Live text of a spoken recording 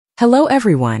Hello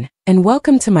everyone, and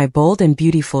welcome to my bold and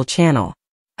beautiful channel.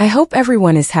 I hope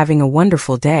everyone is having a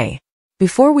wonderful day.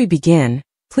 Before we begin,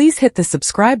 please hit the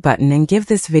subscribe button and give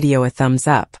this video a thumbs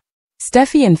up.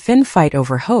 Steffy and Finn fight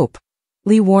over Hope.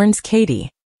 Lee warns Katie.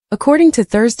 According to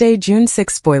Thursday, June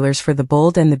 6 spoilers for The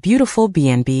Bold and the Beautiful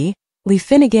B&B, Lee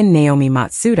Finnegan Naomi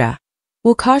Matsuda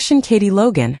will caution Katie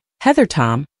Logan, Heather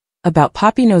Tom, about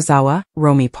Poppy Nozawa,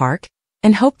 Romy Park,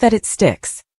 and hope that it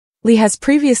sticks. Lee has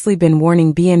previously been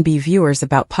warning B&B viewers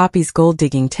about Poppy's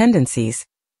gold-digging tendencies,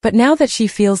 but now that she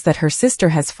feels that her sister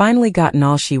has finally gotten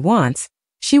all she wants,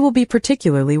 she will be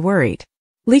particularly worried.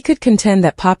 Lee could contend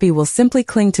that Poppy will simply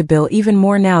cling to Bill even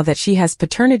more now that she has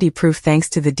paternity proof thanks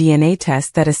to the DNA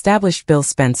test that established Bill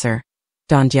Spencer,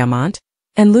 Don Diamant,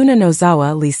 and Luna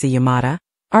Nozawa, Lisa Yamada,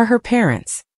 are her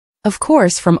parents. Of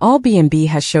course, from all B&B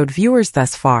has showed viewers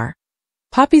thus far,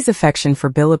 Poppy's affection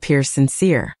for Bill appears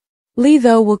sincere. Lee,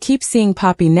 though, will keep seeing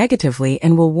Poppy negatively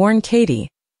and will warn Katie,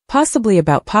 possibly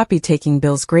about Poppy taking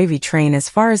Bill's gravy train as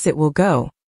far as it will go.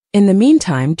 In the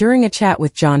meantime, during a chat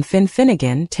with John Finn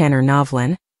Finnegan, Tanner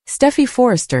Novlin, Steffy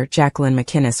Forrester, Jacqueline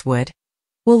McInnes Wood,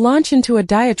 will launch into a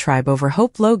diatribe over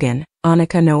Hope Logan,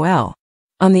 Annika Noel.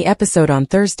 On the episode on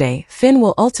Thursday, Finn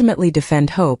will ultimately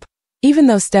defend Hope, even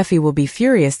though Steffy will be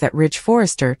furious that Ridge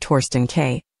Forrester, Torsten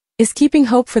K., is keeping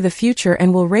Hope for the future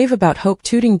and will rave about Hope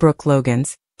tooting Brooke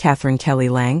Logan's, Catherine Kelly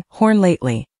Lang, horn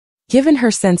lately. Given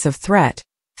her sense of threat,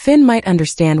 Finn might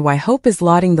understand why Hope is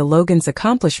lauding the Logan's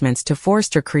accomplishments to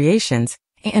Forrester Creations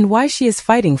and why she is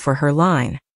fighting for her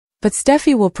line. But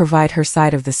Steffy will provide her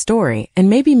side of the story and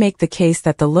maybe make the case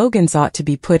that the Logans ought to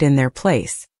be put in their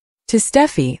place. To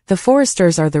Steffy, the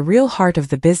Forresters are the real heart of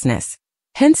the business,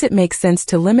 hence it makes sense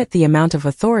to limit the amount of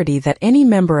authority that any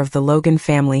member of the Logan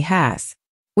family has.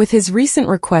 With his recent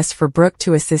request for Brooke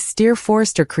to assist steer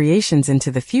Forrester Creations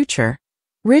into the future,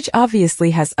 Ridge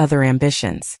obviously has other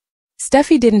ambitions.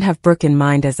 Steffy didn't have Brooke in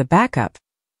mind as a backup,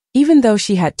 even though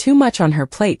she had too much on her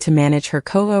plate to manage her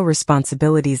co-o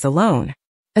responsibilities alone.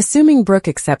 Assuming Brooke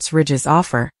accepts Ridge's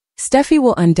offer, Steffy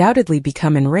will undoubtedly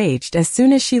become enraged as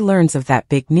soon as she learns of that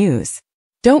big news.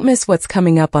 Don't miss what's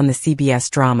coming up on the CBS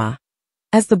drama.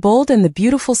 As The Bold and the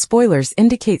Beautiful spoilers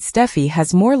indicate, Steffy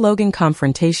has more Logan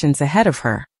confrontations ahead of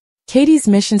her. Katie's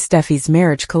mission, Steffy's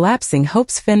marriage collapsing,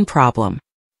 Hope's Finn problem.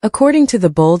 According to The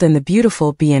Bold and the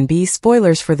Beautiful B&B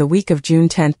spoilers for the week of June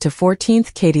 10th to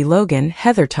 14th, Katie Logan,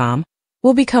 Heather Tom,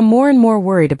 will become more and more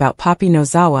worried about Poppy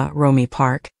Nozawa, Romy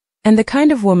Park, and the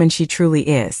kind of woman she truly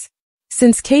is.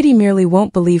 Since Katie merely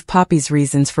won't believe Poppy's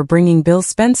reasons for bringing Bill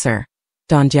Spencer,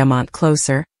 Don Diamant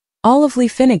closer, all of Lee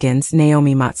Finnegan's,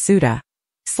 Naomi Matsuda,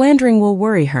 slandering will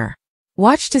worry her.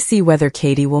 Watch to see whether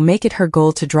Katie will make it her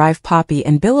goal to drive Poppy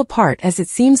and Bill apart, as it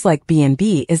seems like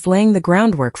B&B is laying the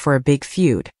groundwork for a big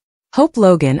feud. Hope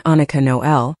Logan, Annika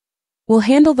Noel, will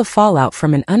handle the fallout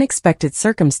from an unexpected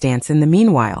circumstance in the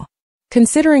meanwhile.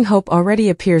 Considering Hope already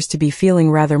appears to be feeling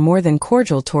rather more than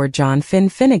cordial toward John Finn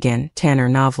Finnegan, Tanner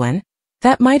Novlin,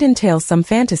 that might entail some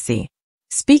fantasy.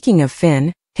 Speaking of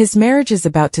Finn, his marriage is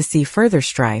about to see further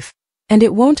strife, and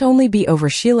it won't only be over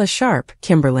Sheila Sharp,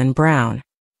 Kimberlyn Brown.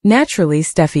 Naturally,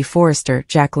 Steffy Forrester,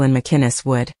 Jacqueline McInnes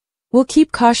Wood, will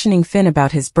keep cautioning Finn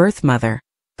about his birth mother,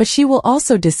 but she will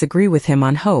also disagree with him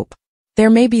on Hope.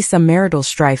 There may be some marital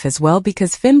strife as well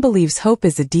because Finn believes Hope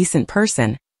is a decent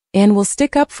person and will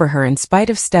stick up for her in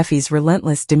spite of Steffy's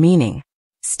relentless demeaning.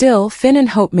 Still, Finn and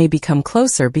Hope may become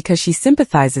closer because she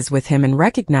sympathizes with him and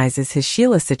recognizes his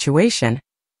Sheila situation,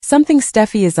 something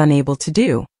Steffy is unable to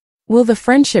do. Will the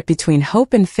friendship between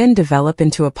Hope and Finn develop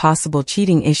into a possible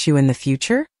cheating issue in the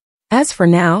future? As for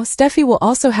now, Steffy will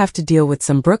also have to deal with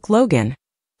some Brooke Logan,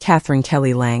 Catherine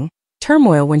Kelly Lang,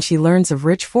 turmoil when she learns of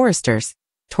Ridge Forrester's,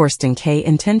 Torsten K.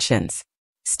 intentions.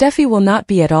 Steffy will not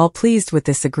be at all pleased with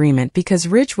this agreement because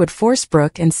Ridge would force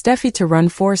Brooke and Steffy to run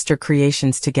Forrester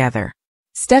Creations together.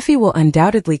 Steffy will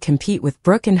undoubtedly compete with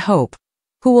Brooke and Hope,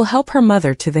 who will help her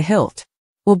mother to the hilt.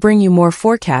 We'll bring you more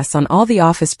forecasts on all the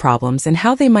office problems and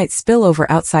how they might spill over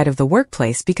outside of the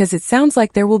workplace because it sounds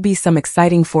like there will be some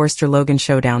exciting Forrester-Logan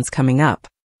showdowns coming up.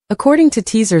 According to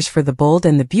teasers for The Bold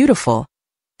and the Beautiful,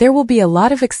 there will be a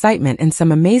lot of excitement and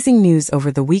some amazing news over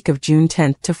the week of June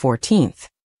 10th to 14th.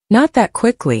 Not that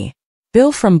quickly.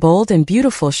 Bill from Bold and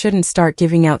Beautiful shouldn't start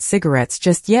giving out cigarettes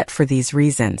just yet for these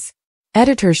reasons.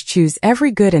 Editors choose every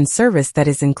good and service that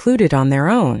is included on their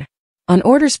own. On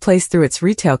orders placed through its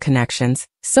retail connections,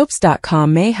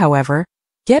 soaps.com may, however,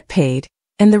 get paid,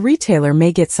 and the retailer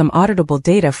may get some auditable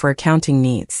data for accounting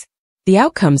needs. The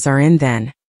outcomes are in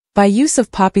then. By use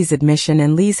of Poppy's admission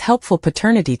and Lee's helpful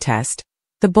paternity test,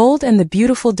 The Bold and the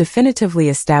Beautiful definitively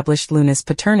established Luna's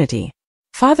paternity.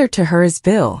 Father to her is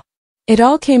Bill. It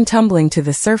all came tumbling to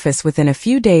the surface within a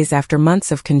few days after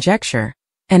months of conjecture,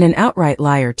 and an outright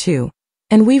lie or two,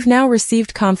 and we've now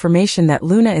received confirmation that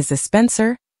Luna is a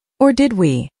Spencer? Or did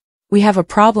we? We have a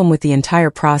problem with the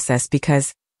entire process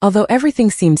because, although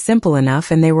everything seemed simple enough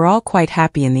and they were all quite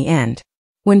happy in the end,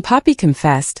 when Poppy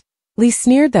confessed, Lee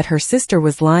sneered that her sister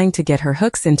was lying to get her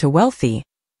hooks into wealthy,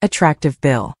 attractive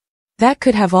Bill. That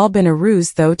could have all been a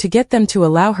ruse though to get them to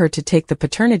allow her to take the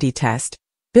paternity test.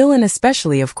 Bill, and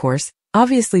especially of course,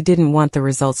 obviously didn't want the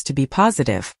results to be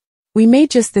positive. We made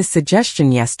just this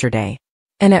suggestion yesterday.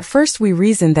 And at first we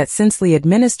reasoned that since Lee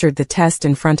administered the test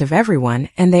in front of everyone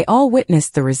and they all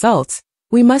witnessed the results,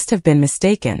 we must have been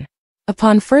mistaken.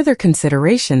 Upon further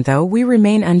consideration though, we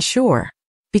remain unsure.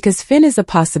 Because Finn is a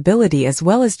possibility as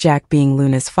well as Jack being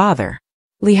Luna's father.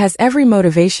 Lee has every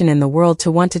motivation in the world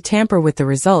to want to tamper with the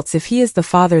results if he is the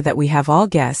father that we have all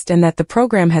guessed and that the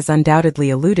program has undoubtedly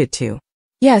alluded to.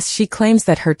 Yes, she claims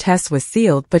that her test was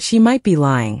sealed, but she might be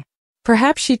lying.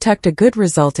 Perhaps she tucked a good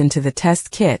result into the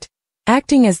test kit,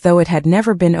 acting as though it had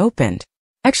never been opened.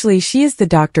 Actually, she is the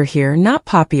doctor here, not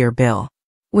Poppy or Bill.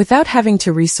 Without having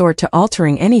to resort to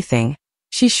altering anything,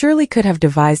 she surely could have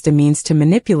devised a means to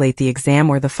manipulate the exam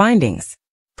or the findings.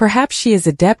 Perhaps she is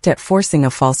adept at forcing a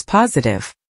false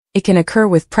positive. It can occur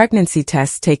with pregnancy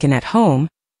tests taken at home,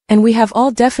 and we have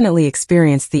all definitely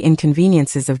experienced the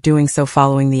inconveniences of doing so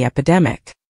following the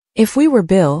epidemic. If we were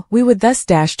Bill, we would thus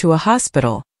dash to a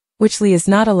hospital, which Lee is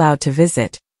not allowed to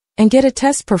visit, and get a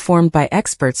test performed by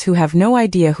experts who have no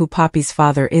idea who Poppy's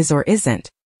father is or isn't.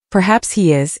 Perhaps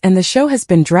he is, and the show has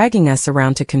been dragging us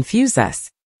around to confuse us.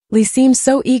 Lee seems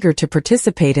so eager to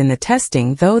participate in the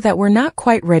testing though that we're not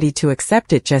quite ready to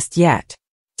accept it just yet.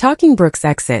 Talking Brooke's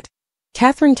exit,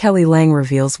 Catherine Kelly Lang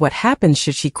reveals what happens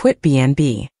should she quit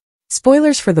B&B.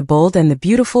 Spoilers for The Bold and the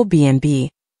Beautiful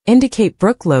B&B indicate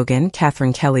Brooke Logan,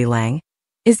 Catherine Kelly Lang,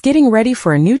 is getting ready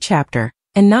for a new chapter,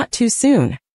 and not too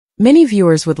soon. Many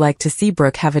viewers would like to see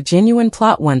Brooke have a genuine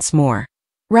plot once more,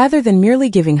 rather than merely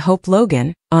giving Hope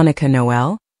Logan, Annika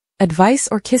Noel, advice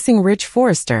or kissing Ridge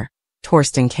Forrester,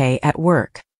 Torsten K. at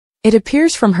work. It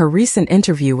appears from her recent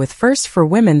interview with First for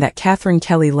Women that Catherine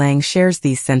Kelly Lang shares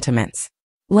these sentiments.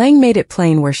 Lang made it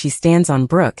plain where she stands on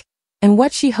Brooke, and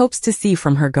what she hopes to see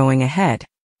from her going ahead.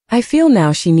 I feel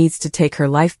now she needs to take her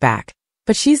life back,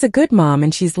 but she's a good mom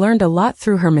and she's learned a lot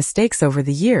through her mistakes over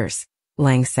the years,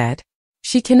 Lang said.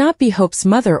 She cannot be Hope's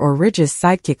mother or Ridge's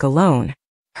sidekick alone.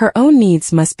 Her own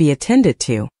needs must be attended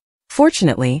to.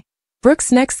 Fortunately,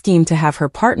 Brooke's next scheme to have her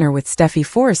partner with Steffy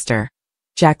Forrester,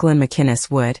 Jacqueline McInnes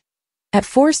Wood, at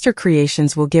Forrester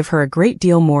Creations will give her a great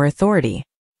deal more authority.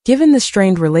 Given the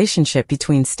strained relationship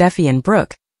between Steffy and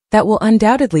Brooke, that will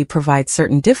undoubtedly provide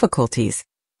certain difficulties,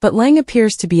 but Lang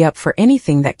appears to be up for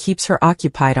anything that keeps her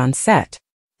occupied on set.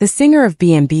 The singer of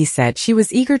B&B said she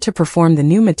was eager to perform the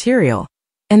new material,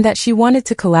 and that she wanted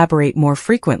to collaborate more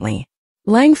frequently.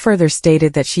 Lang further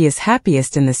stated that she is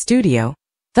happiest in the studio,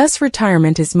 thus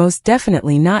retirement is most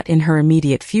definitely not in her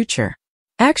immediate future.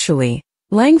 Actually,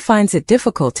 Lang finds it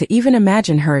difficult to even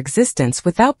imagine her existence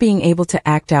without being able to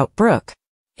act out Brooke.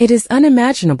 It is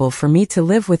unimaginable for me to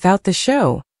live without the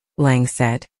show, Lang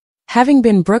said. Having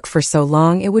been Brooke for so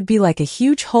long, it would be like a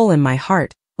huge hole in my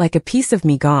heart, like a piece of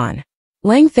me gone.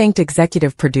 Lang thanked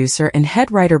executive producer and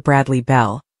head writer Bradley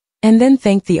Bell, and then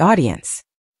thanked the audience.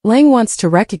 Lang wants to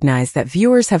recognize that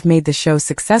viewers have made the show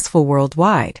successful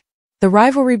worldwide. The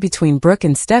rivalry between Brooke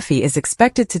and Steffy is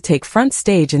expected to take front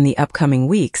stage in the upcoming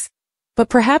weeks, but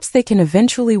perhaps they can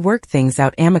eventually work things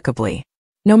out amicably.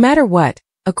 No matter what,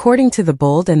 according to The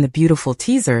Bold and the Beautiful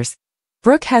teasers,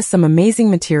 Brooke has some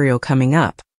amazing material coming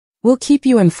up. We'll keep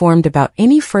you informed about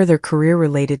any further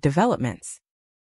career-related developments.